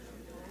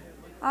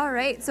All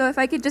right, so if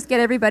I could just get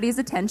everybody's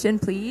attention,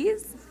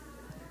 please.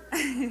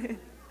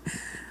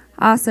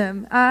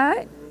 Awesome.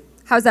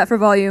 How's that for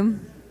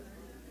volume?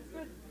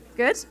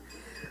 Good?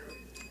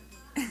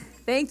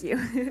 Thank you.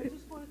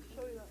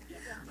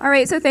 All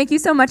right, so thank you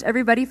so much,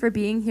 everybody, for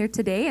being here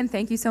today, and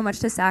thank you so much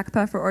to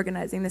SACPA for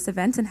organizing this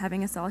event and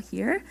having us all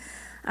here.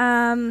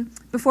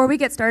 Before we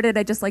get started,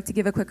 I'd just like to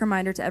give a quick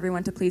reminder to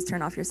everyone to please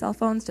turn off your cell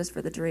phones just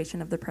for the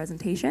duration of the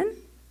presentation.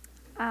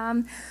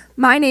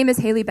 My name is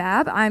Haley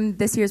Babb. I'm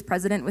this year's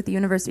president with the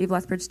University of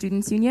Lethbridge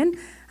Students' Union,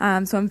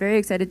 so I'm very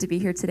excited to be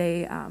here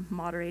today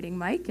moderating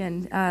Mike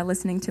and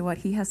listening to what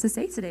he has to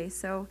say today.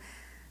 So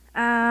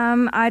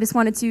I just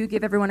wanted to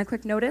give everyone a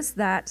quick notice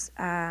that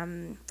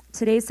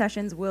today's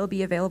sessions will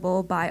be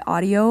available by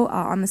audio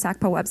on the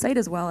SACPA website,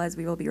 as well as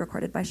we will be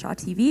recorded by Shaw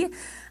TV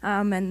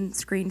and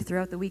screened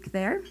throughout the week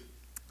there.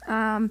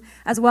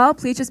 As well,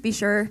 please just be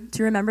sure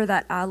to remember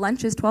that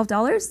lunch is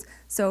 $12.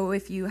 So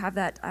if you have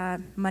that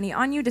money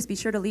on you, just be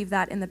sure to leave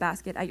that in the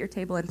basket at your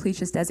table, and please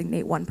just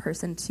designate one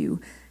person to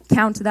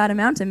count that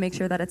amount and make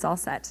sure that it's all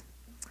set.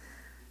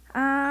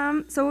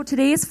 So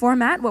today's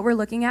format, what we're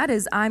looking at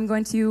is I'm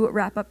going to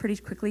wrap up pretty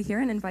quickly here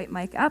and invite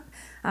Mike up.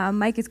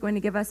 Mike is going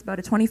to give us about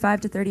a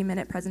 25 to 30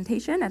 minute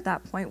presentation. At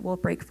that point, we'll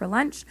break for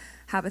lunch,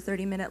 have a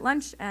 30-minute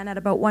lunch, and at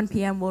about 1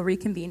 p.m. we'll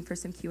reconvene for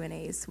some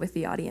Q&As with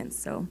the audience.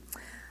 So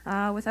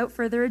without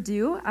further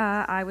ado,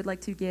 I would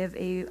like to give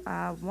a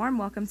warm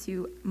welcome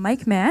to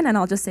Mike Mann, and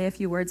I'll just say a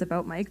few words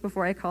about Mike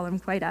before I call him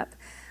quite up.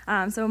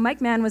 So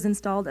Mike Mann was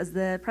installed as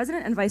the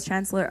President and Vice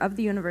Chancellor of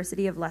the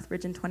University of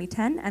Lethbridge in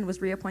 2010 and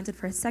was reappointed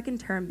for his second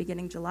term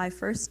beginning July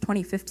 1st,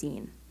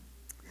 2015.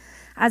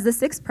 As the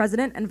sixth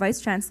President and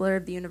Vice Chancellor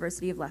of the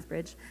University of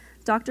Lethbridge,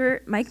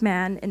 Dr. Mike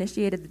Mann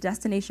initiated the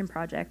Destination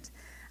Project.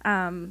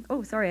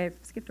 I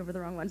skipped over the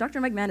wrong one. Dr.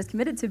 Mike Mann is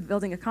committed to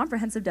building a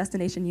comprehensive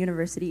destination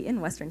university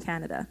in Western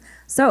Canada.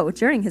 So,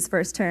 during his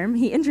first term,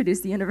 he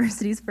introduced the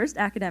university's first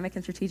academic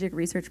and strategic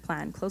research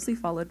plan, closely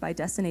followed by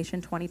Destination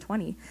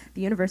 2020,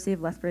 the University of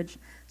Lethbridge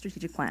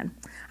Strategic Plan.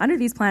 Under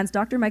these plans,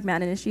 Dr. Mike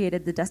Mann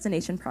initiated the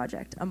Destination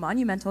Project, a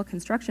monumental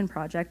construction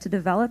project to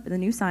develop the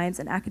new science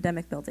and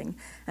academic building,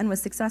 and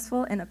was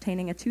successful in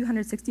obtaining a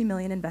 $260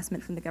 million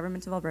investment from the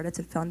Government of Alberta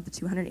to fund the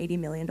 $280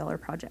 million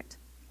project.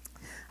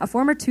 A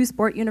former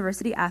two-sport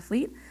university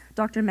athlete,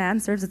 Dr. Mann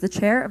serves as the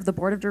chair of the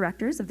board of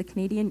directors of the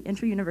Canadian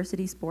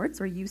Inter-University Sports,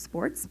 or U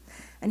Sports,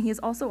 and he is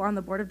also on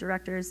the board of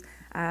directors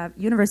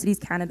Universities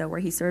Canada,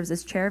 where he serves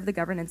as chair of the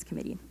governance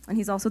committee, and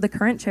he's also the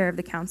current chair of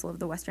the Council of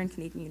the Western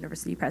Canadian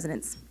University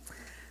Presidents.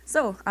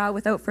 So,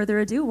 without further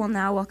ado, we'll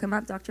now welcome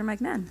up Dr.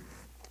 Mike Mann.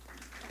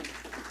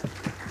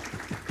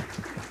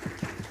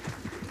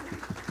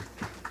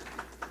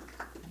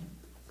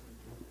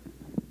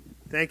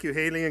 Thank you,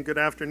 Haley, and good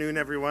afternoon,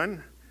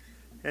 everyone.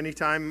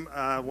 Anytime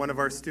one of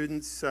our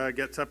students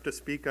gets up to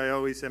speak, I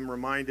always am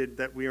reminded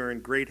that we are in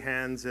great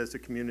hands as a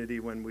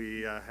community when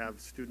we have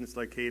students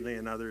like Haley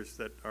and others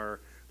that are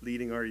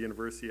leading our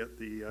university at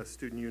the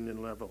student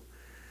union level.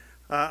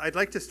 I'd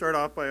like to start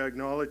off by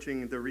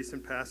acknowledging the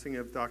recent passing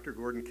of Dr.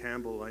 Gordon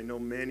Campbell. I know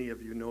many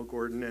of you know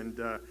Gordon,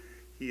 and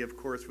he, of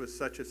course, was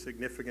such a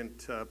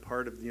significant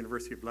part of the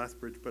University of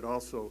Lethbridge, but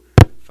also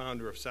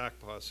founder of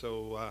SACPA.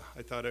 So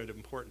I thought it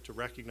important to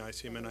recognize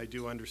him, and I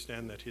do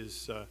understand that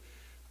his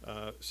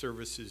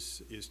service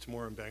is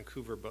tomorrow in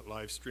Vancouver, but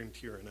live streamed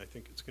here, and I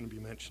think it's going to be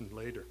mentioned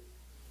later.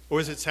 Or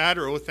is it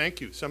Saturday? Oh,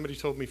 thank you. Somebody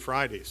told me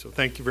Friday, so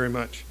thank you very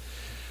much.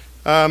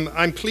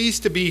 I'm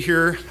pleased to be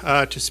here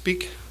to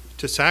speak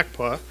to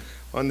SACPA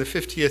on the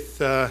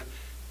 50th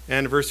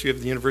anniversary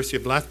of the University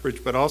of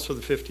Lethbridge, but also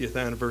the 50th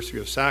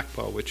anniversary of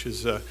SACPA, which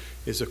is a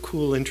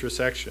cool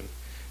intersection.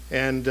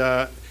 And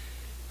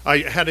I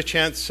had a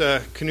chance,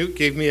 Knut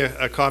gave me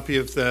a copy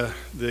of the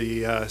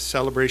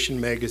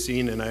Celebration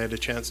magazine, and I had a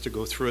chance to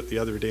go through it the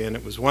other day, and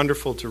it was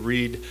wonderful to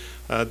read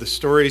the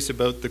stories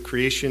about the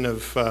creation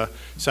of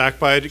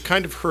SACPA. I'd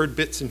kind of heard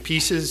bits and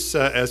pieces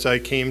as I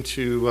came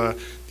to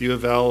the U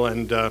of L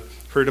and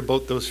heard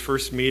about those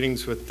first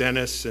meetings with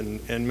Dennis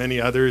and many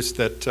others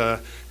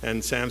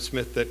and Sam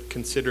Smith that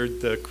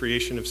considered the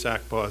creation of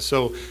SACPA.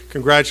 So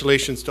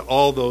congratulations to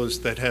all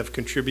those that have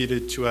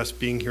contributed to us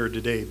being here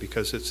today,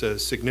 because it's a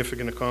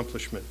significant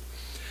accomplishment.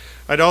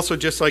 I'd also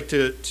just like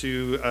to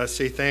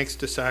say thanks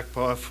to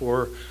SACPA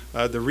for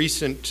the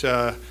recent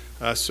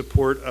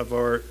support of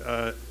our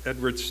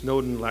Edward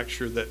Snowden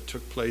lecture that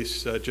took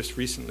place just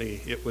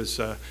recently. It was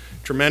a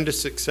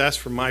tremendous success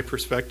from my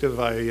perspective.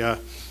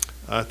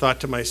 I thought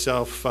to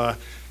myself,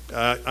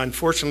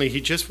 unfortunately, he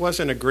just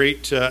wasn't a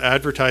great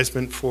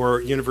advertisement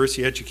for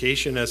university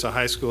education as a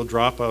high school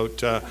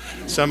dropout.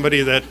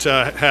 Somebody that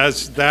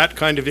has that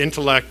kind of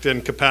intellect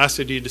and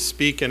capacity to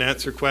speak and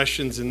answer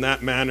questions in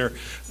that manner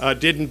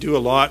didn't do a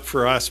lot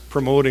for us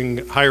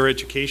promoting higher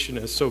education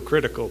as so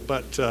critical,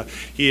 but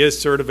he is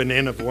sort of an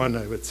N of one,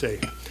 I would say.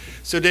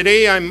 So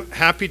today I'm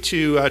happy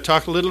to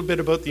talk a little bit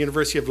about the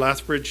University of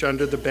Lethbridge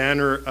under the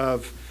banner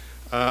of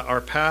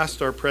our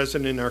past, our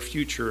present, and our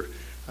future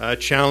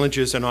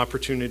challenges and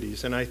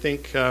opportunities. And I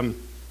think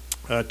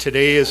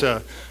Today is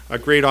a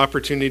great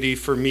opportunity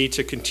for me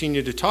to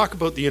continue to talk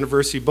about the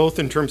university, both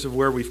in terms of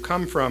where we've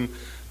come from,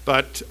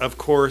 but of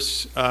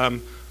course,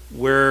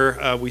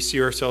 where we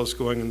see ourselves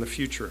going in the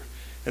future.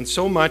 And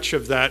so much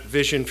of that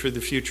vision for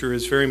the future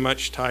is very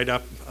much tied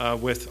up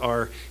with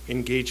our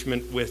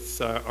engagement with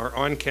our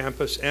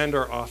on-campus and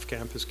our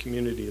off-campus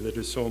community that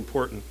is so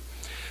important.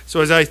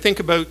 So as I think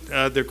about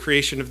the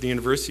creation of the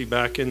university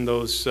back in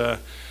those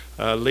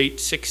late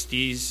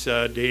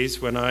 60s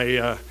days when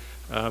I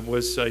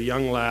was a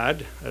young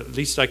lad, at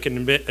least I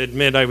can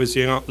admit I was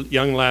a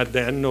young lad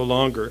then, no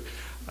longer.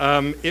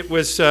 It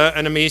was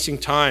an amazing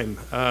time.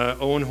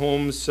 Owen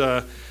Holmes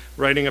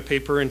writing a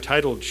paper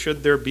entitled,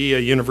 "Should There Be a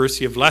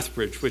University of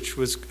Lethbridge?" which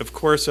was, of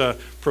course, a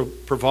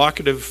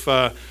provocative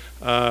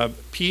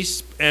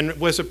piece, and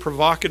was a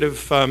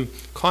provocative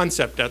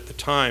concept at the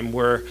time,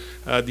 where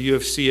the U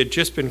of C had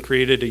just been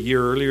created a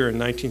year earlier in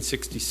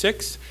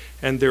 1966,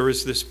 and there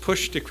was this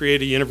push to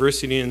create a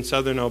university in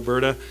southern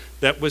Alberta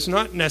that was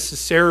not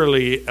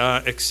necessarily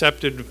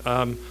accepted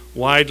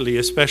widely,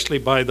 especially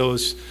by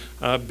those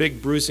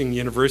big bruising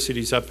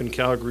universities up in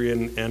Calgary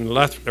and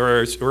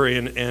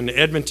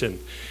Edmonton.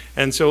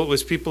 And so it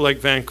was people like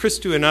Van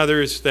Christou and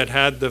others that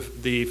had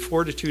the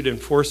fortitude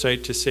and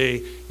foresight to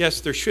say,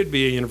 yes, there should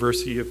be a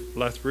University of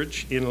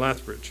Lethbridge in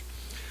Lethbridge.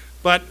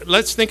 But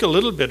let's think a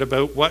little bit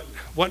about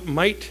what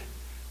might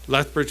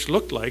Lethbridge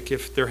look like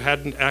if there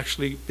hadn't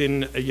actually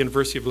been a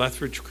University of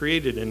Lethbridge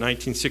created in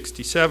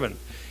 1967.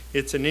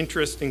 It's an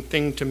interesting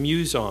thing to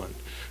muse on.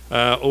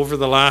 Over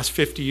the last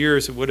 50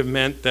 years, it would have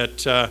meant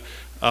that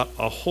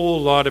a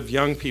whole lot of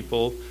young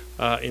people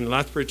in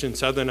Lethbridge and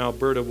southern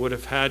Alberta would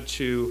have had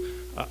to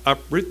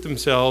uproot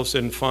themselves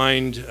and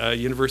find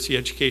university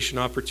education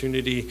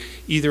opportunity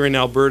either in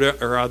Alberta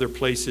or other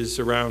places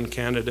around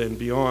Canada and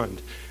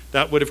beyond.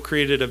 That would have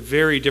created a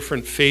very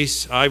different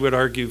face, I would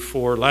argue,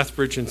 for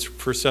Lethbridge and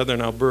for southern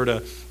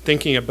Alberta,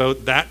 thinking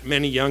about that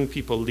many young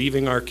people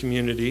leaving our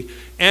community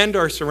and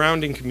our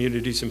surrounding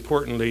communities,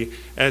 importantly,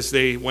 as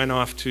they went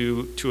off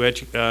to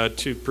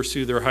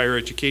pursue their higher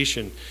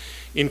education.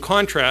 In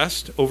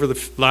contrast, over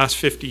the last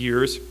 50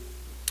 years,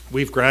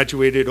 we've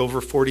graduated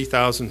over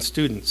 40,000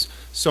 students,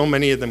 so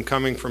many of them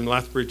coming from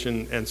Lethbridge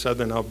and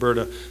southern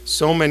Alberta,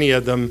 so many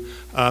of them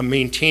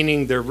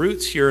maintaining their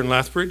roots here in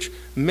Lethbridge,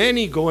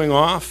 many going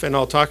off, and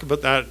I'll talk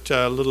about that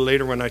a little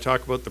later when I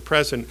talk about the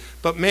present,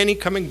 but many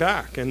coming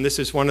back. And this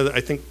is I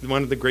think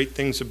one of the great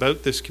things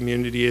about this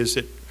community is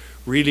it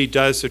really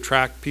does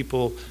attract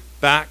people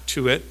back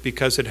to it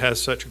because it has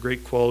such a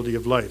great quality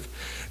of life.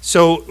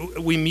 So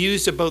we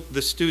muse about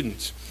the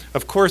students.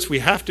 Of course, we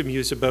have to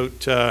muse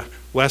about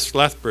West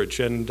Lethbridge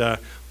and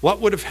what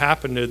would have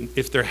happened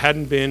if there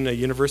hadn't been a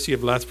University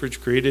of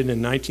Lethbridge created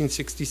in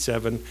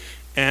 1967,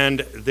 and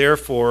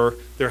therefore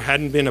there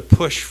hadn't been a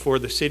push for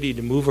the city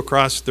to move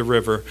across the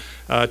river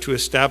to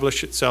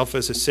establish itself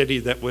as a city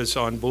that was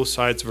on both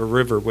sides of a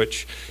river,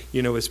 which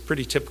is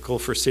pretty typical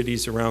for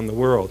cities around the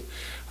world.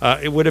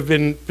 It would have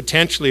been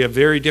potentially a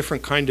very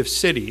different kind of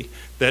city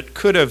that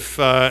could have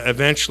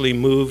eventually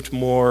moved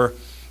more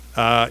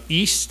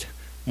east,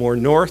 more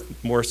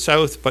north, more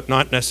south, but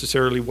not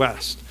necessarily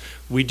west.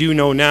 We do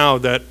know now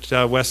that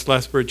West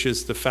Lethbridge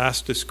is the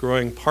fastest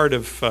growing part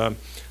of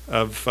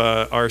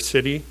our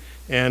city,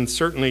 and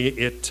certainly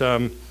it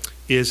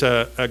is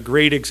a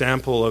great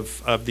example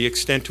of the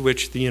extent to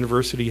which the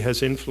university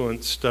has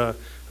influenced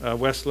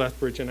West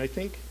Lethbridge. And I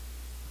think,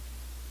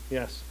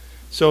 yes.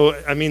 So,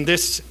 I mean,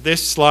 this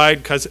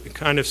slide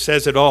kind of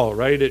says it all,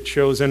 right? It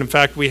shows, and in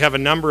fact, we have a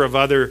number of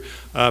other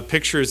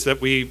pictures that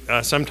we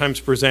sometimes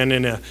present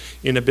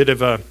in a bit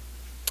of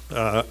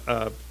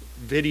a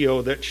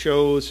video that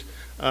shows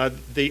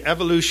the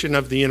evolution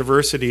of the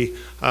university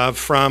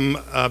from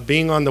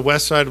being on the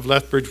west side of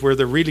Lethbridge, where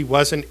there really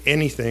wasn't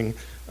anything,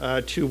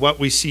 to what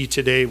we see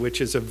today,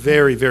 which is a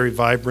very, very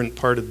vibrant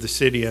part of the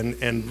city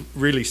and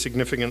really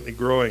significantly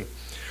growing.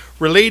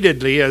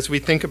 Relatedly, as we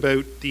think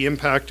about the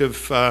impact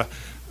of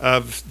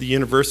the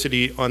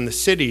university on the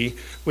city,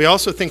 we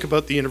also think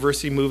about the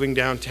university moving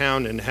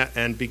downtown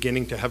and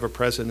beginning to have a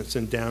presence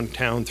in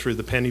downtown through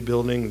the Penny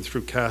Building and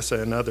through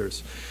CASA and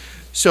others.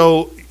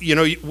 So,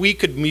 we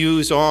could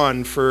muse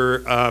on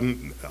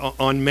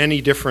on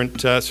many different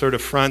sort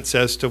of fronts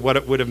as to what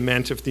it would have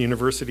meant if the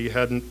university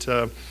hadn't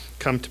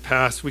come to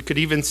pass. We could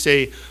even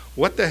say,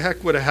 what the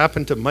heck would have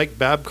happened to Mike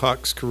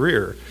Babcock's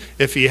career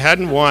if he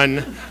hadn't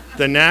won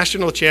the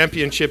national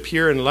championship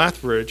here in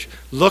Lethbridge?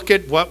 Look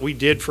at what we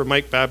did for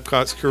Mike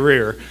Babcock's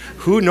career.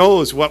 Who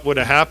knows what would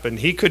have happened?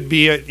 He could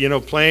be,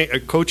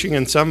 coaching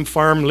in some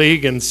farm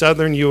league in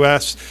southern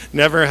U.S.,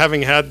 never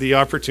having had the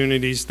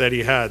opportunities that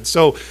he had.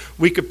 So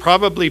we could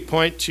probably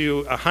point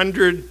to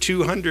 100,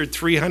 200,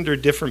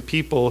 300 different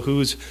people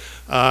whose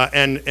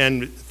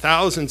and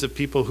thousands of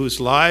people whose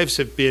lives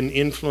have been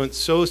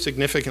influenced so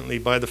significantly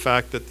by the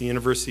fact that the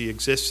university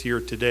exists here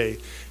today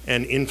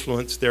and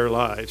influenced their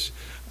lives.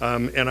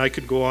 And I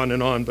could go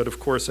on, but of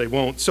course I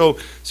won't. So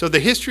the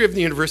history of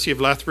the University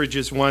of Lethbridge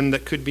is one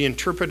that could be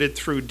interpreted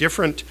through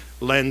different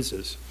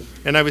lenses.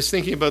 And I was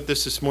thinking about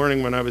this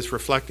morning when I was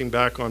reflecting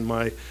back on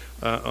my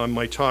on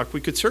my talk.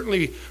 We could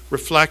certainly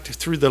reflect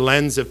through the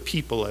lens of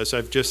people, as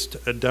I've just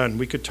done.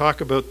 We could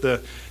talk about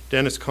the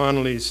Dennis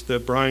Connolly's, the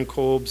Brian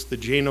Kolb's, the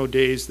Jane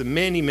O'Day's, the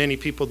many, many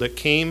people that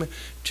came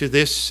to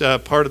this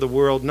part of the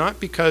world, not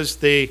because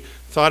they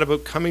thought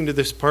about coming to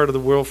this part of the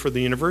world for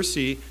the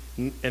university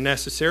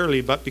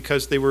necessarily, but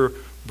because they were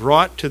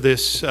brought to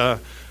this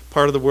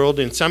part of the world,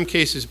 in some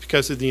cases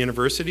because of the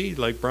university,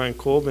 like Brian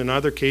Kolb, in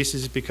other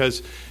cases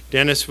because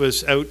Dennis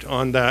was out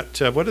on that,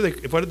 what do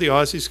the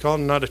Aussies call it?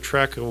 Not a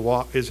trek, a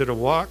walk. Is it a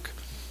walk?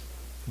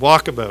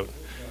 Walkabout.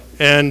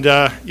 And,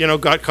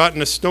 got caught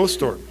in a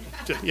snowstorm.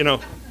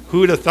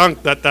 Who'd have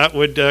thunk that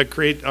would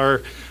create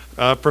our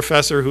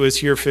professor who is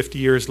here 50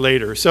 years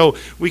later. So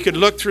we could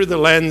look through the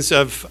lens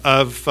of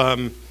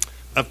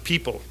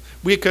people.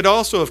 We could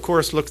also, of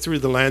course, look through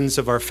the lens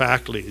of our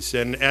faculties.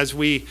 And as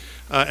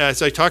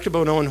I talked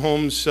about Owen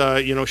Holmes,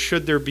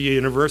 should there be a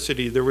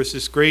university, there was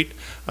this great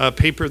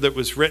paper that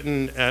was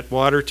written at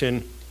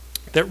Waterton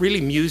that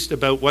really mused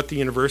about what the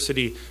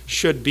university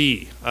should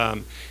be.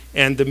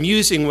 And the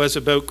musing was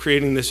about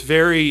creating this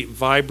very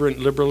vibrant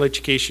liberal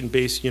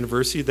education-based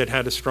university that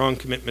had a strong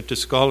commitment to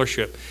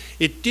scholarship.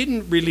 It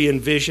didn't really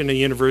envision a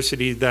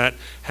university that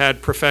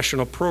had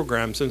professional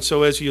programs. And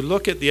so as you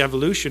look at the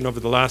evolution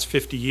over the last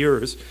 50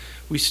 years,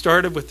 we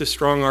started with the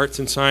strong arts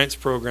and science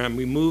program.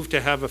 We moved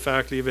to have a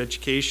faculty of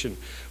education.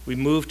 We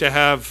moved to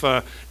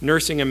have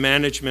nursing and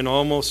management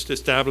almost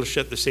established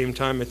at the same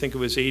time. I think it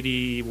was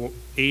 80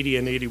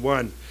 and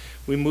 81.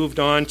 We moved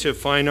on to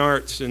fine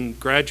arts and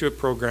graduate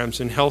programs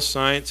and health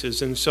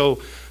sciences. And so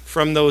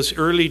from those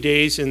early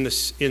days in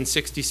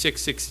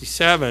 66,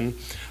 67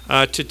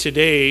 to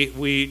today,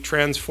 we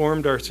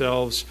transformed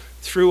ourselves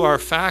through our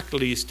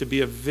faculties to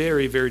be a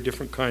very, very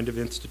different kind of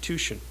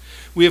institution.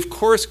 We, of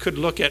course, could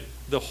look at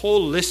the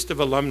whole list of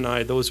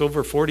alumni, those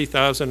over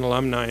 40,000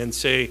 alumni, and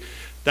say,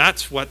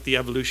 that's what the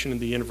evolution of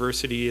the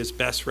university is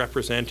best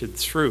represented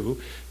through,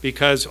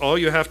 because all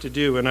you have to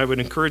do, and I would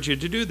encourage you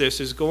to do this,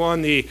 is go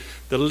on the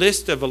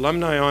list of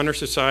Alumni Honor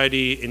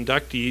Society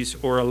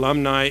inductees or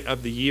Alumni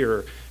of the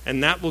Year,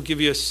 and that will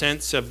give you a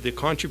sense of the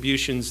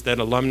contributions that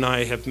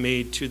alumni have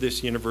made to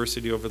this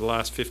university over the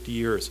last 50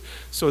 years.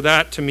 So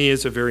that, to me,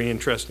 is a very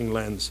interesting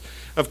lens.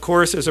 Of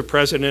course, as a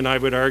president, I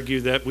would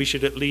argue that we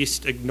should at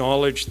least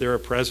acknowledge there are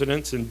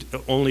presidents and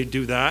only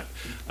do that.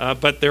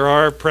 But there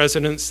are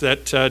presidents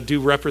that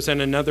do represent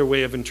another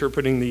way of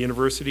interpreting the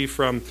university,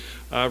 from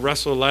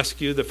Russell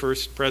Lescu, the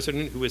first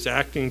president, who was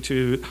acting,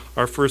 to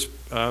our first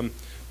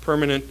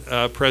permanent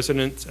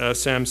president,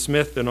 Sam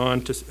Smith, and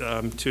on to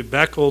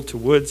Beckel, to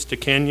Woods, to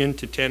Kenyon,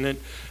 to Tennant,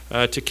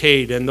 to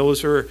Cade. And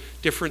those are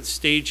different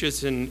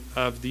stages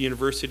of the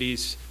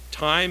university's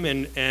time,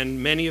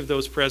 and many of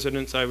those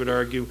presidents, I would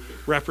argue,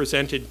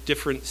 represented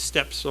different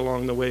steps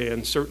along the way,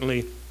 and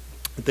certainly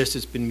this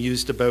has been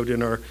mused about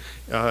in our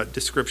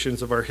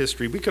descriptions of our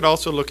history. We could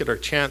also look at our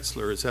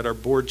chancellors, at our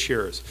board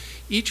chairs,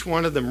 each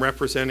one of them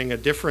representing a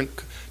different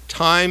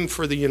time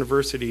for the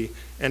university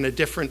and a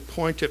different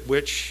point at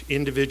which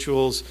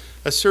individuals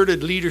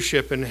asserted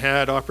leadership and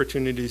had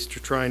opportunities to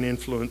try and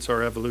influence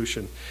our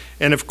evolution.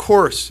 And of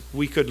course,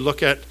 we could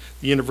look at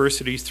the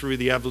university through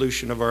the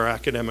evolution of our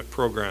academic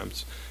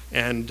programs.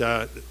 And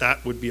that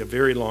would be a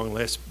very long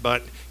list.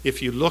 But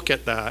if you look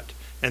at that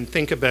and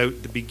think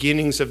about the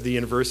beginnings of the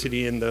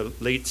university in the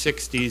late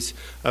 60s,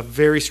 a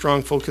very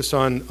strong focus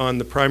on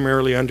the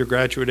primarily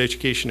undergraduate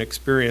education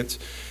experience,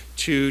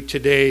 to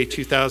today,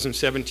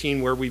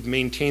 2017, where we've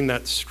maintained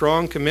that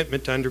strong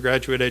commitment to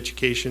undergraduate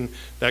education,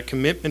 that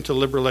commitment to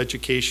liberal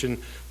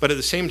education, but at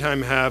the same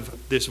time have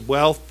this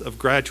wealth of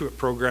graduate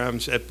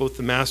programs at both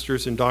the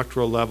master's and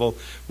doctoral level.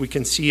 We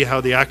can see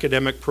how the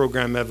academic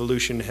program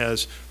evolution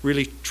has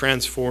really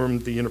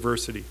transformed the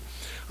university.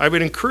 I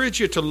would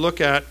encourage you to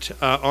look at,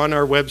 on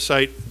our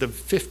website, the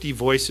 50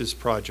 Voices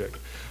project,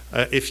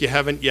 if you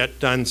haven't yet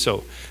done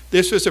so.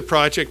 This was a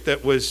project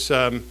that was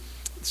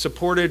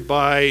supported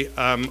by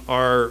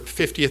our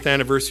 50th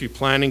Anniversary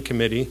Planning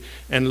Committee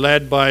and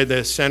led by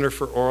the Center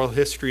for Oral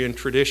History and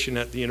Tradition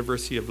at the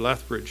University of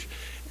Lethbridge.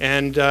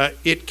 And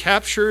it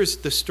captures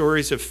the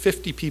stories of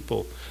 50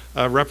 people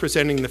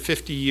representing the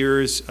 50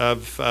 years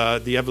of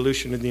the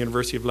evolution of the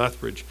University of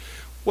Lethbridge.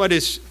 What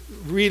is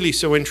really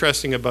so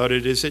interesting about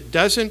it is it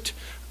doesn't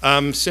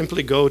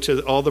simply go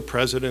to all the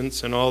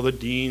presidents and all the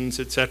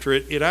deans,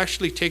 etc. It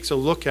actually takes a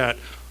look at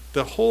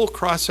the whole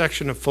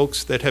cross-section of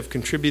folks that have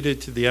contributed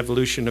to the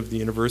evolution of the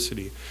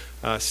university.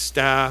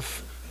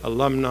 Staff,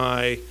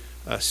 alumni,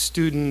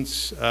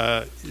 students,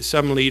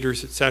 some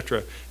leaders,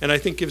 etc. And I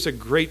think gives a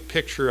great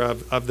picture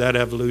of that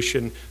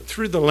evolution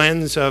through the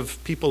lens of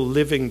people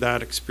living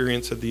that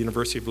experience at the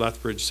University of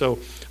Lethbridge. So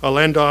I'll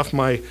end off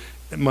my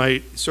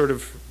sort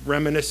of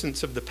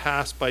reminiscence of the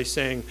past by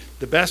saying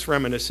the best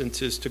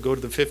reminiscence is to go to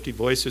the 50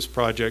 Voices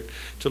project,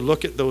 to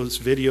look at those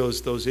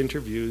videos, those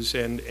interviews,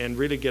 and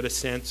really get a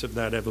sense of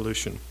that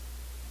evolution.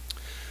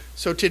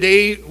 So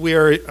today we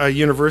are a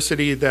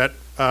university that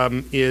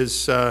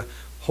is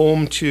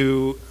home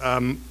to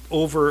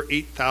over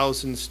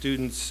 8,000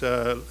 students.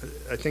 I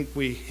think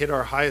we hit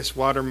our highest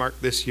watermark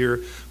this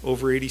year,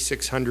 over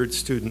 8,600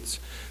 students.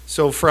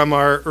 So from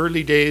our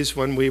early days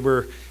when we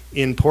were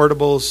in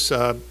portables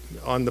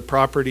on the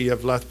property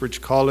of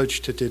Lethbridge College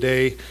to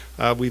today,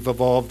 we've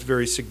evolved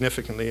very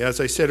significantly.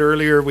 As I said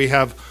earlier, we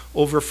have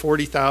over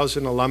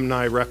 40,000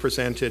 alumni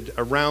represented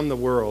around the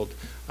world,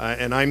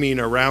 and I mean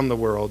around the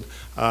world,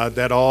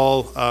 that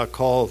all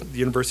call the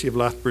University of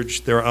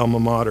Lethbridge their alma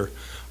mater.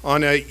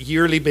 On a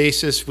yearly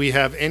basis, we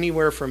have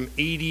anywhere from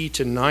 80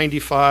 to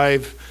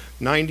 95,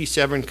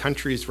 97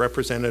 countries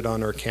represented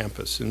on our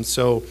campus. And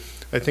so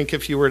I think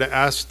if you were to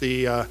ask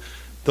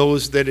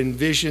those that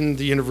envisioned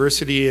the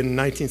university in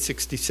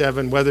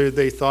 1967 whether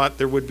they thought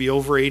there would be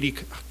over 80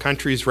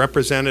 countries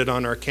represented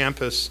on our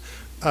campus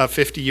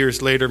 50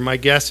 years later, my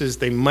guess is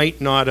they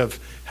might not have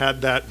had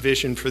that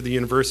vision for the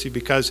university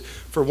because,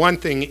 for one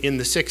thing, in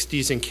the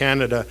 60s in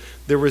Canada,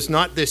 there was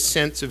not this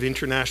sense of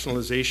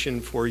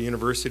internationalization for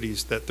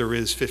universities that there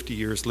is 50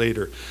 years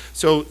later.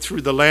 So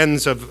through the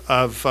lens of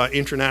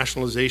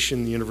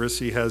internationalization, the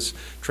university has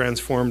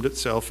transformed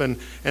itself. And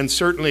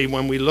certainly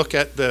when we look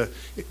at the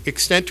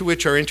extent to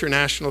which our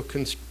international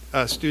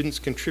students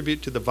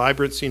contribute to the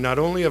vibrancy not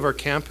only of our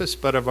campus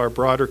but of our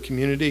broader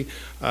community,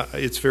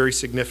 it's very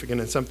significant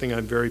and something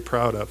I'm very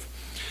proud of.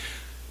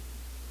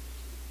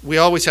 We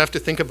always have to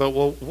think about,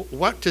 well,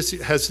 what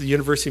has the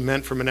university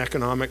meant from an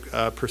economic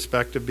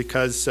perspective,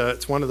 because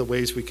it's one of the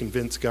ways we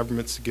convince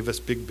governments to give us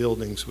big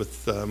buildings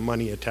with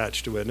money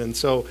attached to it. And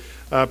so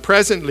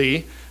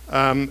presently,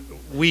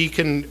 we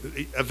can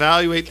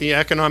evaluate the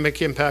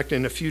economic impact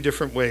in a few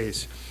different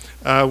ways.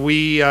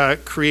 We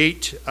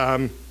create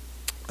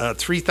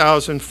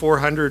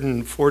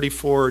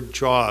 3,444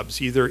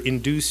 jobs, either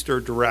induced or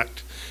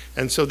direct.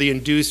 And so the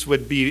induced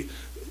would be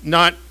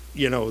not,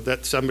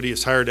 that somebody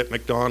is hired at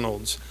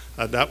McDonald's.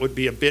 That would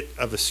be a bit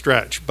of a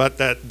stretch, but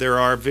that there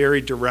are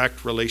very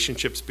direct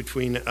relationships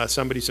between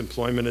somebody's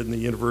employment and the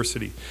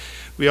university.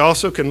 We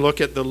also can look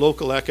at the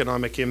local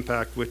economic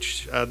impact,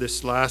 which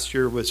this last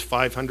year was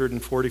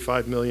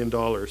 $545 million.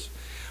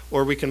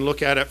 Or we can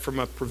look at it from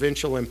a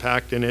provincial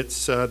impact, and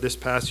it's this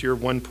past year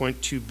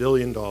 $1.2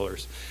 billion.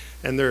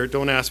 And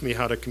don't ask me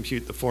how to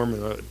compute the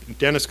formula.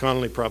 Dennis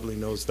Connolly probably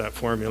knows that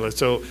formula.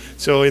 So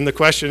in the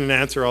question and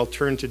answer, I'll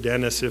turn to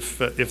Dennis if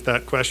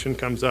that question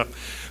comes up.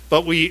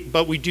 But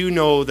we do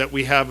know that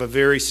we have a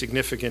very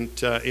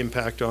significant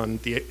impact on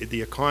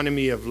the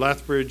economy of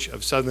Lethbridge,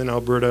 of Southern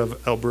Alberta,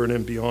 of Alberta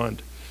and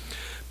beyond.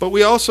 But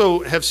we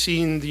also have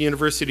seen the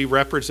university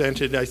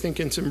represented, I think,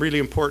 in some really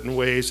important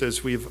ways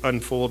as we've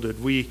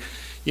unfolded. We,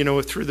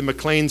 through the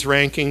Maclean's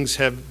rankings,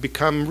 have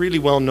become really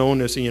well known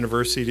as a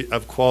university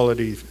of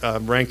quality,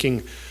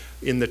 ranking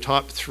in the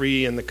top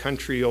 3 in the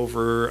country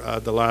over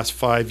the last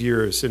 5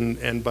 years,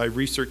 and by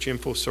Research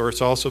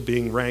InfoSource also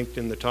being ranked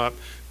in the top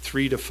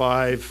 3 to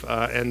 5,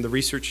 and the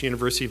Research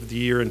University of the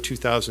Year in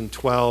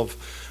 2012.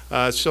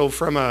 So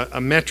from a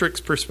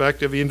metrics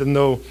perspective, even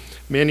though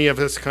many of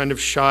us kind of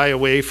shy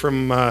away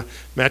from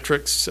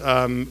metrics,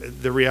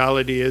 the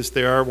reality is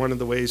they are one of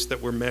the ways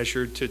that we're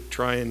measured to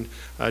try and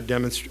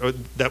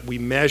demonstrate that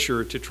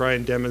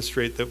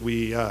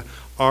we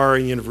are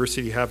a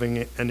university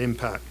having an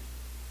impact.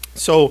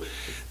 So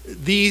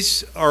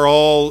these are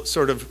all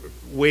sort of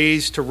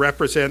ways to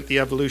represent the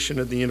evolution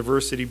of the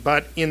university,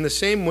 but in the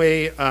same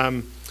way,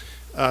 from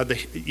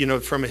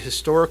a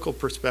historical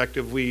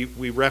perspective,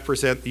 we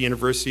represent the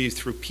university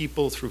through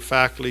people, through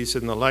faculties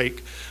and the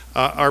like.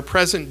 Our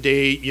present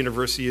day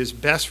university is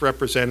best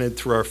represented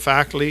through our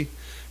faculty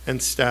and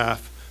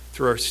staff,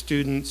 through our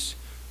students,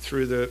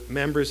 through the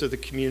members of the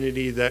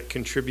community that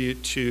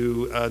contribute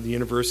to the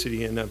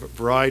university in a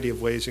variety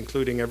of ways,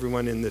 including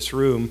everyone in this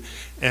room,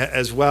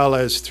 as well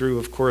as through,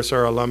 of course,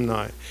 our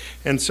alumni.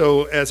 And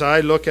so as I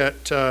look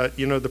at,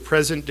 the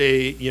present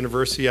day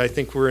university, I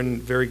think we're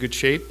in very good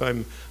shape.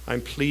 I'm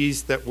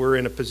pleased that we're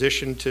in a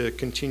position to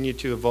continue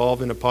to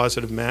evolve in a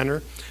positive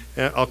manner.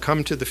 I'll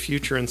come to the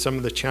future and some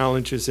of the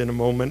challenges in a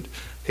moment.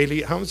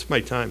 Haley, how's my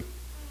time?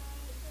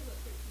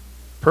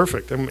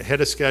 Perfect. I'm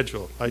ahead of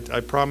schedule. I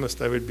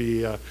promised I would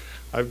be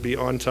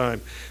on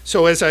time.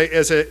 So as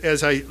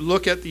I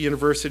look at the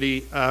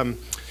university,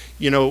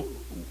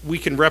 we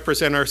can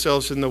represent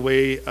ourselves in the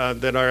way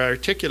that are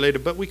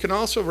articulated, but we can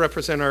also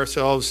represent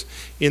ourselves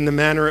in the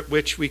manner at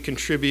which we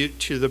contribute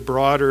to the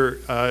broader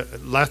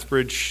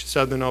Lethbridge,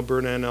 Southern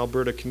Alberta, and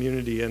Alberta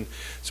community. And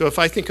so if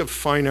I think of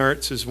fine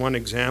arts as one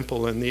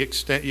example, and the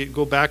extent, you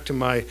go back to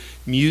my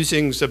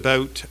musings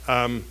about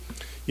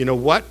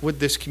what would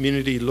this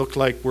community look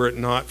like were it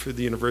not for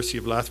the University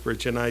of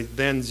Lethbridge? And I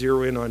then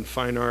zero in on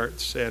fine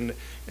arts and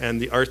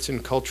the arts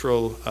and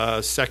cultural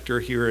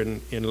sector here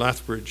in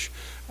Lethbridge.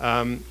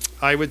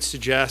 I would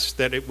suggest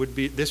that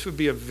this would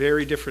be a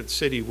very different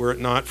city were it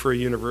not for a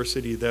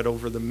university that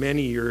over the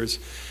many years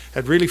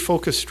had really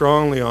focused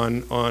strongly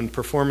on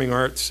performing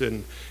arts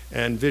and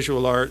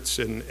visual arts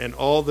and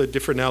all the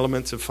different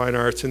elements of fine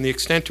arts, and the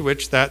extent to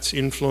which that's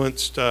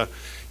influenced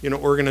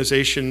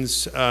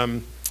organizations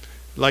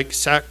like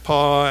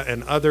SACPA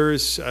and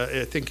others,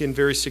 I think in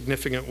very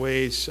significant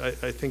ways,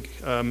 I think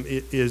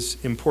it is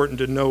important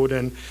to note.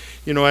 And,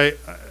 you know,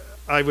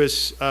 I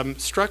was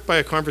struck by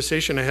a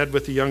conversation I had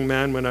with a young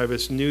man when I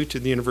was new to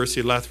the University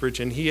of Lethbridge,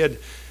 and he had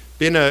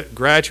been a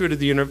graduate of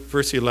the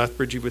University of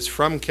Lethbridge. He was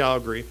from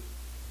Calgary,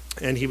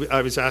 and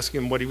I was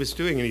asking him what he was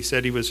doing, and he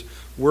said he was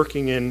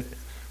working in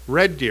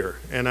Red Deer.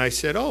 And I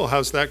said, oh,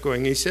 how's that going?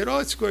 And he said, oh,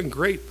 it's going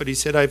great. But he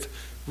said, I've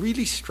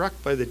really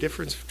struck by the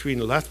difference between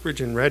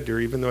Lethbridge and Red Deer,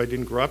 even though I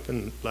didn't grow up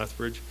in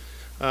Lethbridge,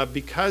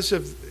 because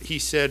of, he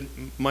said,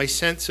 my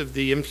sense of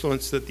the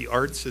influence that the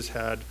arts has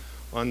had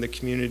on the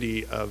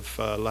community of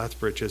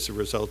Lethbridge as a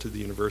result of the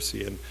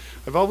university. And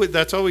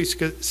that's always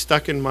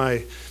stuck in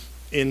my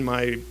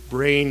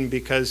brain,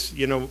 because,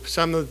 you know,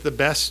 some of the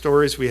best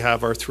stories we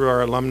have are through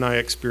our alumni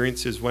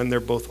experiences when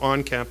they're both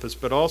on campus,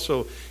 but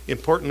also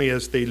importantly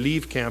as they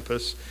leave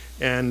campus,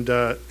 and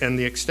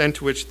the extent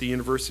to which the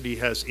university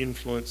has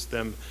influenced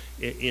them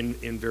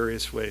in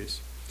various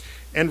ways.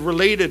 And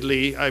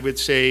relatedly, I would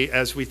say,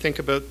 as we think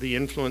about the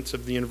influence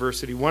of the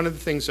university, one of the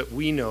things that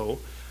we know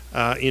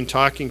in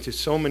talking to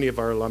so many of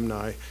our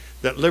alumni,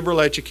 that liberal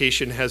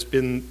education has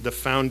been the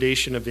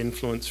foundation of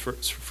influence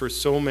for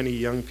so many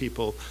young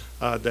people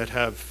that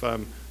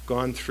have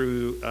gone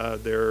through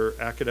their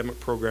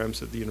academic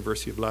programs at the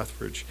University of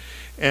Lethbridge.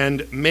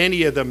 And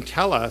many of them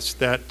tell us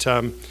that,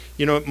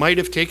 you know, it might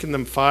have taken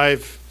them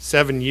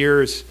 5-7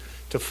 years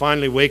to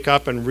finally wake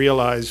up and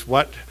realize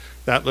what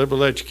that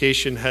liberal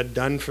education had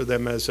done for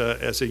them as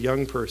a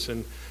young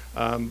person.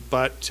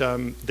 But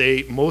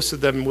most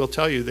of them will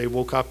tell you they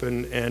woke up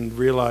and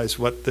realized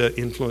what the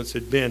influence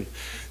had been.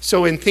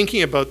 So in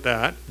thinking about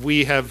that,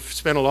 we have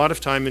spent a lot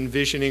of time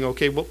envisioning,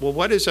 okay, well,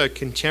 what does a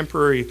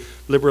contemporary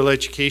liberal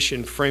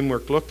education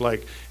framework look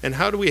like? And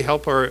how do we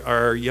help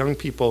our young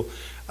people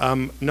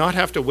not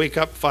have to wake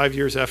up 5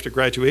 years after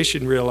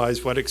graduation,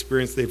 realize what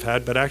experience they've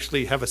had, but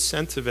actually have a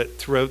sense of it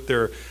throughout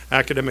their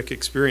academic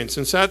experience?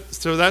 And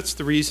so that's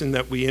the reason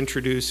that we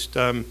introduced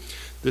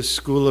the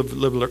School of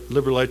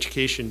Liberal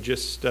Education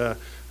just a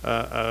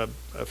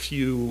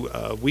few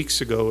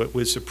weeks ago. It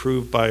was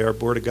approved by our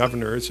Board of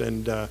Governors,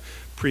 and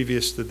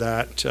previous to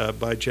that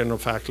by General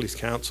Faculty's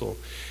Council.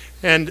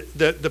 And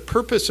the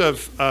purpose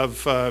of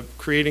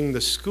creating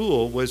the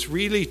school was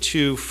really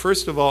to,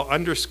 first of all,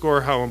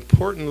 underscore how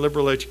important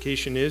liberal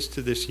education is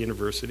to this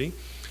university,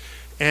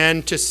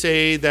 and to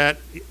say that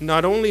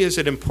not only is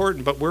it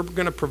important, but we're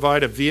going to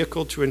provide a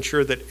vehicle to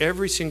ensure that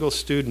every single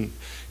student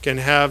can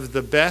have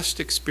the best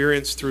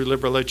experience through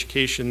liberal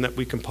education that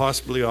we can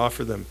possibly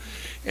offer them.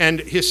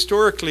 And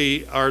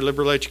historically, our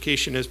liberal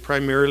education has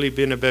primarily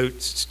been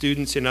about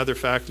students in other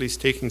faculties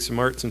taking some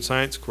arts and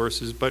science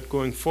courses, but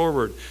going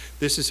forward,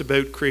 this is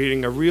about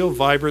creating a real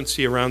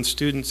vibrancy around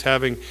students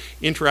having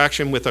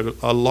interaction with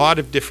a lot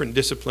of different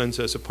disciplines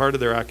as a part of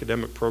their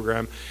academic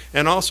program,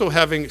 and also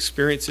having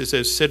experiences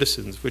as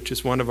citizens, which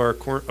is one of our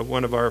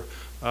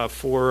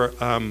four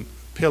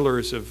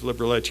pillars of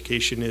liberal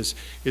education is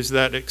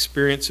that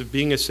experience of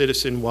being a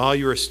citizen while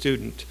you're a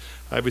student.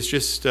 I was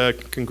just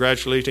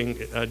congratulating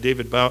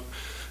David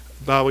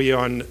Bowie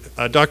on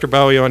Dr.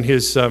 Bowie on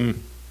his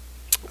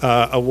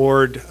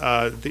award,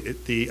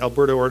 the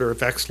Alberta Order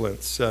of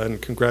Excellence,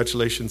 and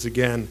congratulations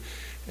again.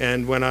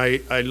 And when I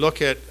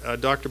look at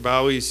Dr.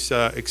 Bowie's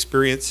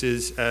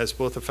experiences as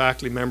both a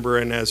faculty member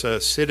and as a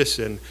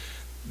citizen,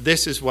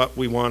 this is what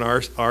we want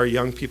our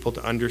young people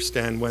to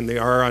understand when they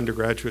are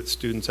undergraduate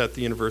students at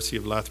the University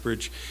of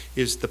Lethbridge,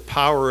 is the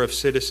power of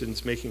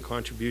citizens making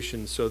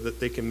contributions so that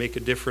they can make a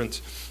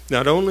difference,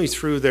 not only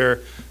through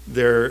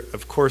their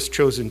of course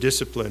chosen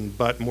discipline,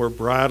 but more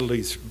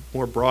broadly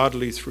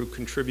through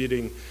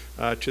contributing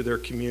to their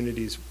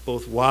communities,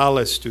 both while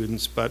as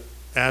students, but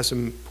as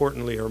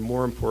importantly or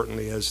more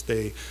importantly as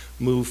they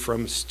move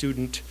from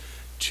student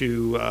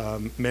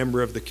to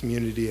member of the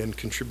community and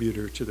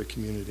contributor to the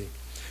community.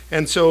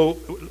 And so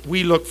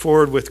we look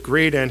forward with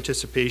great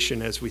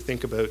anticipation as we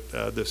think about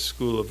the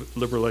School of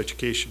Liberal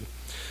Education.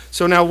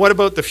 So now, what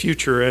about the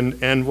future,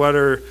 and what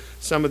are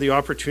some of the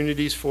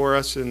opportunities for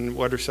us, and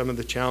what are some of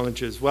the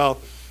challenges? Well,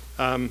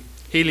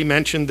 Haley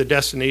mentioned the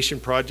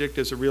Destination Project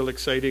is a real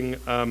exciting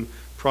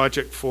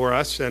project for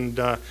us. And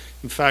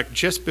in fact,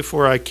 just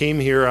before I came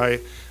here,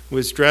 I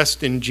was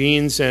dressed in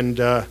jeans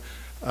and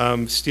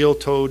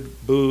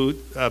steel-toed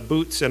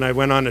boots, and I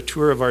went on a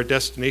tour of our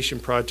Destination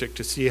Project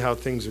to see how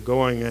things are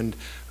going, and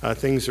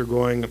things are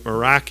going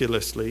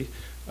miraculously.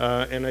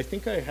 And I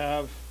think I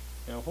have,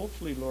 now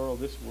hopefully, Laurel,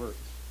 this works.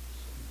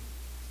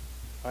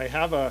 I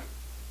have a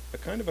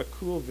kind of a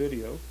cool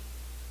video.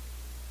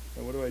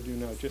 And what do I do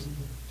now?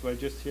 Do I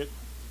just hit?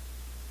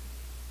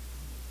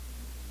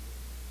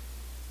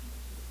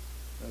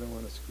 I don't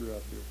want to screw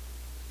up here.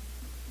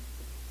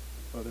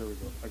 Oh, there we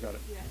go. I got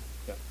it. Yes.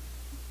 Yeah.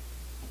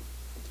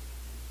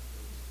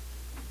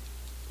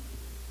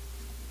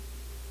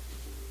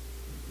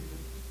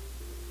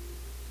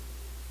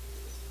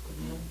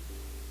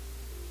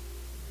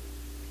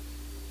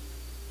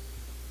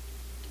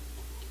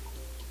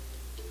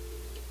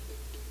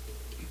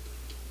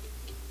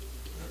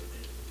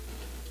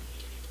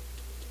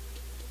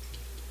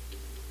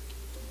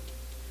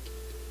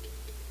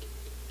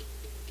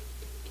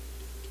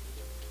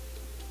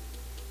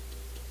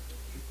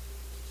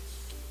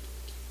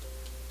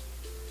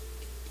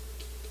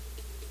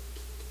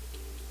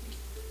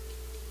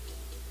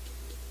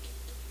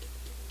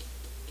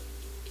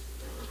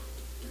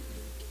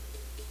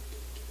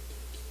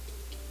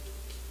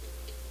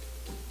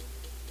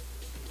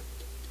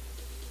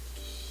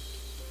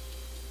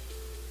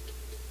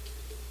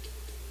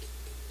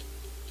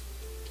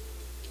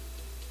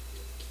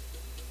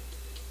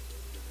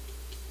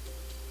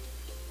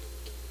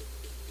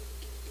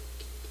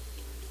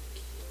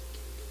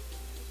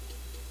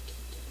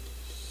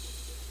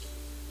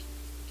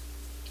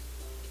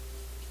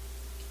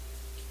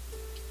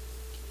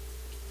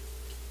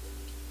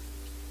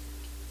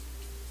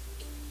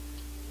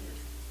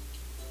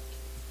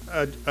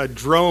 a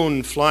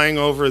drone flying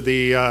over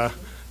the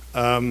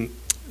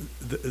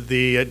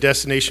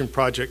Destination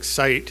Project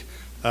site.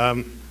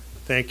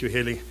 Thank you,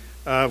 Haley.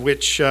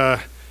 Which,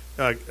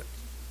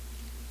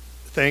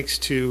 thanks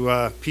to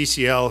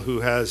PCL,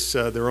 who has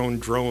their own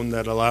drone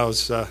that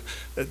allows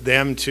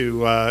them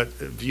to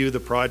view the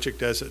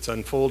project as it's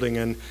unfolding.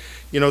 And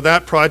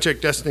that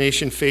project,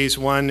 Destination Phase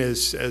 1,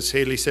 is, as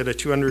Haley said, a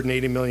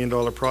 $280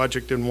 million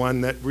project, and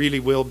one that really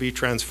will be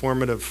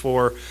transformative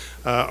for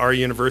our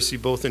university,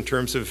 both in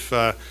terms of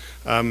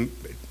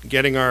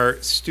getting our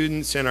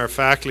students and our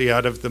faculty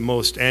out of the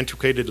most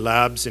antiquated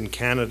labs in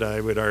Canada,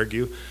 I would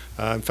argue.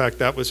 In fact,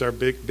 that was our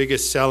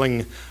biggest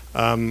selling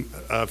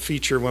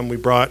feature when we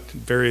brought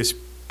various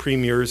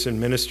premiers and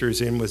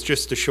ministers in, was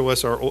just to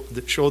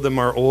show them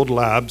our old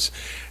labs,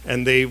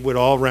 and they would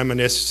all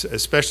reminisce,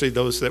 especially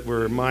those that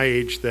were my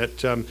age,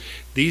 that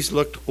these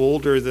looked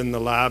older than the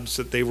labs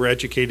that they were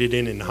educated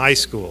in high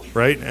school,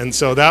 right? And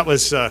so that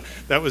was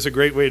a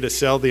great way to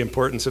sell the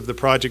importance of the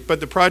project.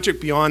 But the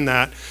project beyond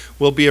that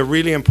will be a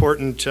really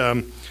important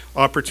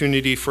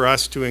opportunity for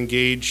us to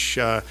engage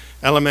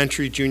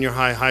elementary, junior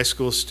high, high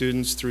school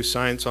students through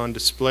Science on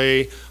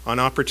Display, on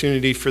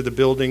opportunity for the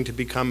building to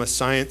become a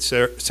science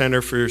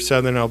center for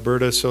Southern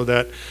Alberta, so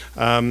that,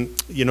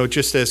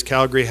 just as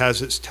Calgary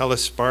has its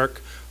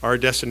TeleSpark, our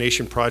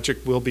Destination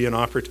Project will be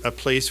a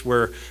place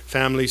where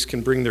families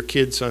can bring their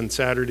kids on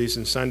Saturdays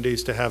and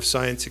Sundays to have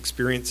science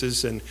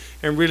experiences and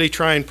really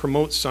try and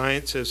promote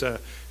science as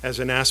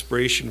an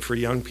aspiration for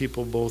young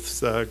people,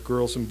 both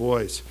girls and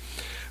boys.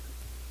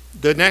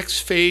 The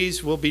next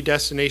phase will be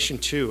Destination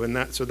 2, and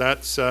that's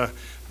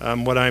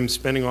what I'm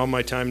spending all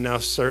my time now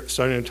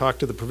starting to talk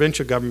to the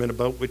provincial government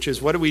about, which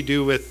is what do we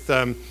do with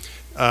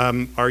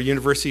our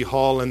University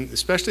Hall, and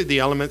especially the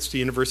elements to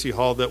University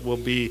Hall that will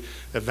be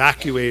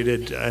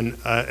evacuated and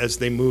as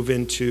they move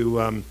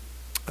into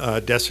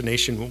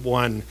Destination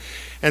 1.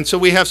 And so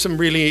we have some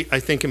really,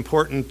 I think,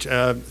 important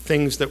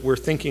things that we're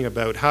thinking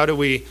about. How do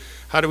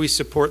we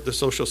support the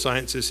social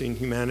sciences and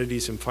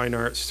humanities and fine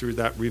arts through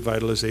that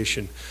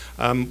revitalization?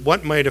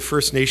 What might a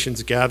First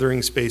Nations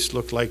gathering space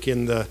look like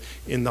in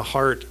the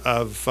heart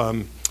of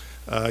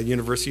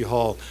University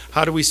Hall?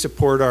 How do we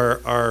support our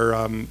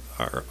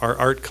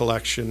art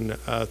collection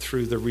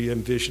through the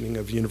re-envisioning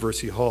of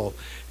University Hall?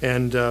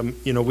 And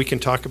we can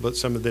talk about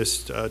some of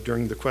this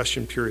during the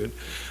question period.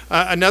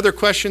 Another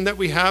question that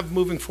we have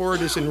moving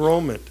forward is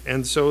enrollment,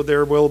 and so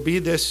there will be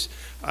this,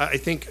 I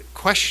think,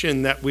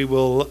 question that we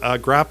will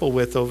grapple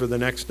with over the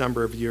next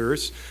number of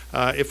years.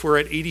 If we're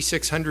at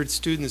 8,600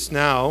 students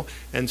now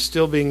and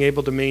still being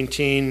able to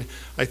maintain,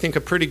 I think,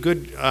 a pretty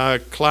good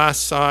class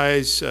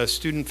size,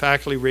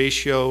 student-faculty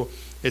ratio,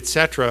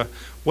 etc.,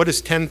 what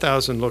does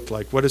 10,000 look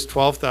like? What does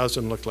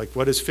 12,000 look like?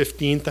 What does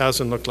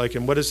 15,000 look like?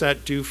 And what does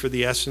that do for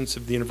the essence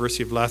of the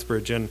University of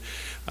Lethbridge? And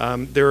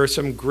there are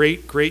some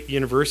great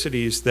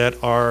universities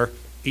that are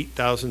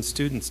 8,000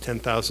 students,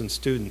 10,000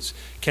 students.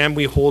 Can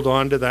we hold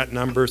on to that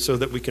number so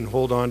that we can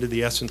hold on to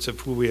the essence of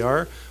who we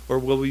are? Or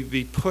will we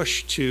be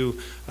pushed to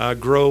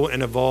grow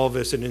and evolve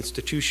as an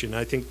institution?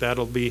 I think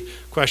that'll be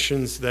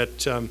questions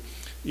that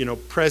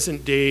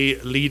present day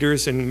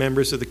leaders and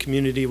members of the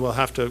community will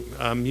have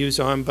to muse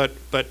on, but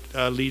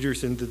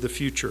leaders into the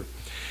future.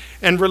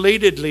 And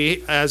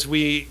relatedly, as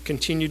we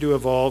continue to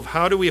evolve,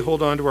 how do we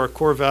hold on to our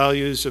core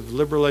values of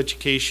liberal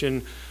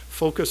education,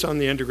 focus on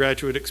the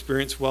undergraduate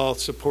experience while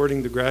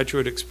supporting the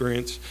graduate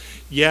experience,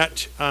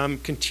 yet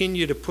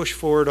continue to push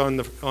forward on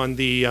the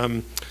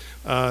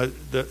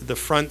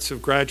fronts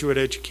of graduate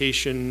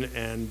education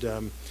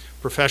and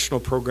professional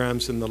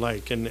programs and the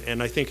like.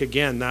 And I think,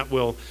 again, that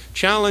will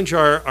challenge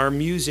our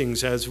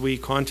musings as we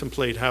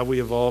contemplate how we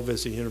evolve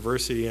as a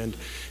university. And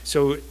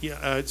so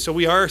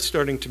we are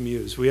starting to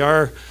muse. We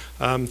are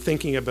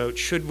thinking about,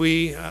 should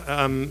we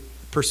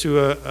pursue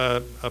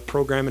a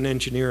program in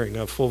engineering,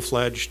 a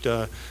full-fledged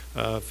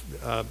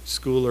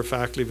school or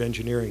faculty of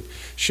engineering?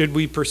 Should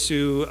we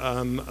pursue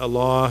a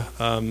law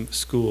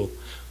school,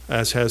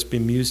 as has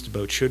been mused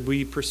about? Should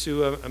we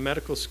pursue a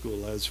medical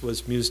school, as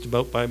was mused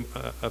about by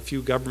a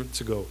few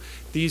governments ago?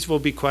 These will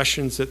be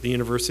questions that the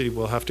university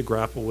will have to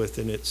grapple with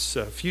in its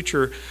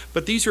future,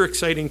 but these are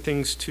exciting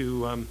things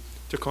to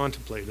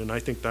contemplate, and I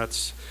think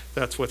that's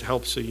what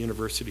helps a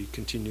university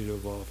continue to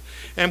evolve.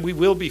 And we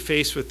will be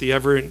faced with the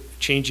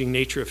ever-changing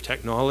nature of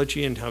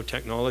technology and how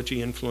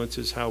technology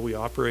influences how we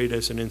operate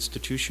as an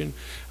institution.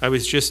 I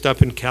was just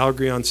up in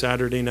Calgary on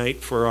Saturday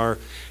night for our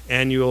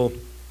annual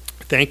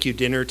thank you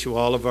dinner to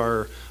all of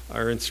our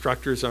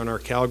instructors on our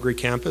Calgary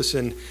campus.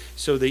 And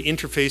so the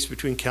interface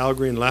between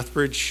Calgary and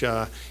Lethbridge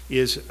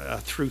is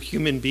through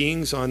human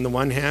beings on the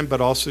one hand,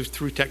 but also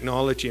through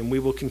technology. And we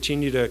will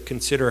continue to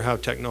consider how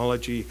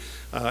technology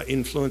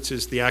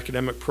influences the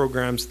academic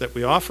programs that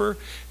we offer,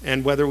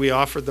 and whether we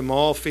offer them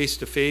all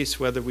face-to-face,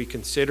 whether we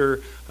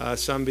consider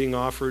some being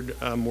offered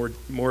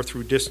more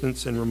through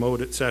distance and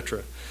remote,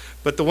 etc.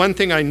 But the one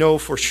thing I know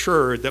for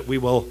sure that we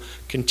will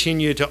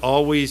continue to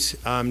always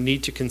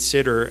need to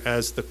consider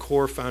as the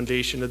core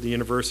foundation of the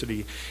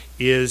university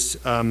is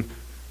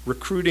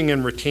recruiting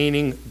and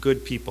retaining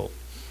good people.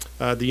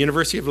 The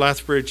University of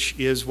Lethbridge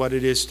is what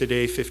it is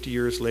today 50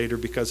 years later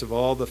because of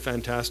all the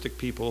fantastic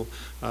people,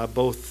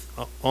 both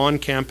on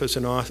campus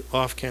and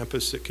off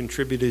campus, that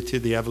contributed to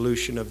the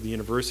evolution of the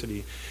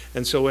university.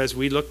 And so as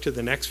we look to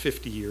the next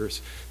 50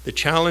 years, the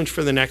challenge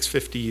for the next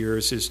 50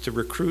 years is to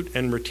recruit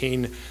and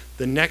retain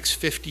the next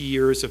 50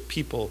 years of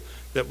people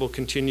that will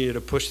continue to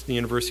push the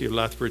University of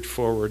Lethbridge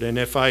forward. And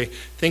if I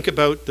think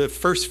about the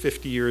first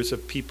 50 years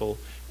of people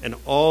and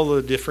all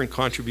the different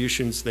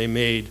contributions they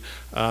made,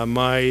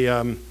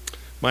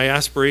 my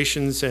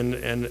aspirations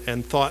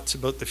and thoughts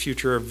about the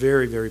future are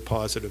very, very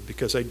positive,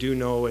 because I do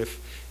know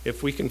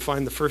if we can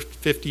find the first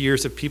 50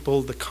 years of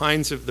people, the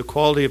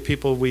quality of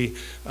people we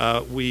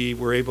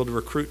were able to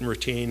recruit and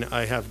retain,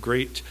 I have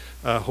great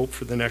hope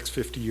for the next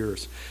 50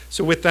 years.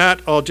 So with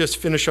that, I'll just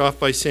finish off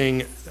by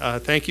saying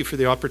thank you for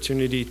the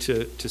opportunity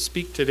to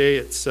speak today.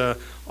 It's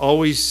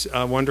always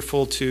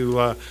wonderful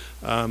to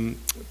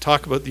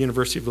talk about the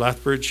University of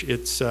Lethbridge.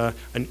 It's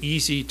an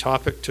easy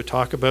topic to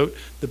talk about.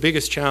 The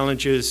biggest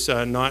challenge is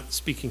not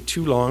speaking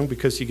too long,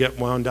 because you get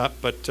wound up,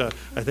 but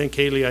I think,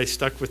 Haley, I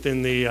stuck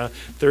within the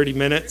 30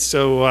 minutes.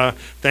 So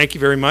thank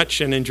you very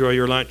much, and enjoy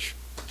your lunch.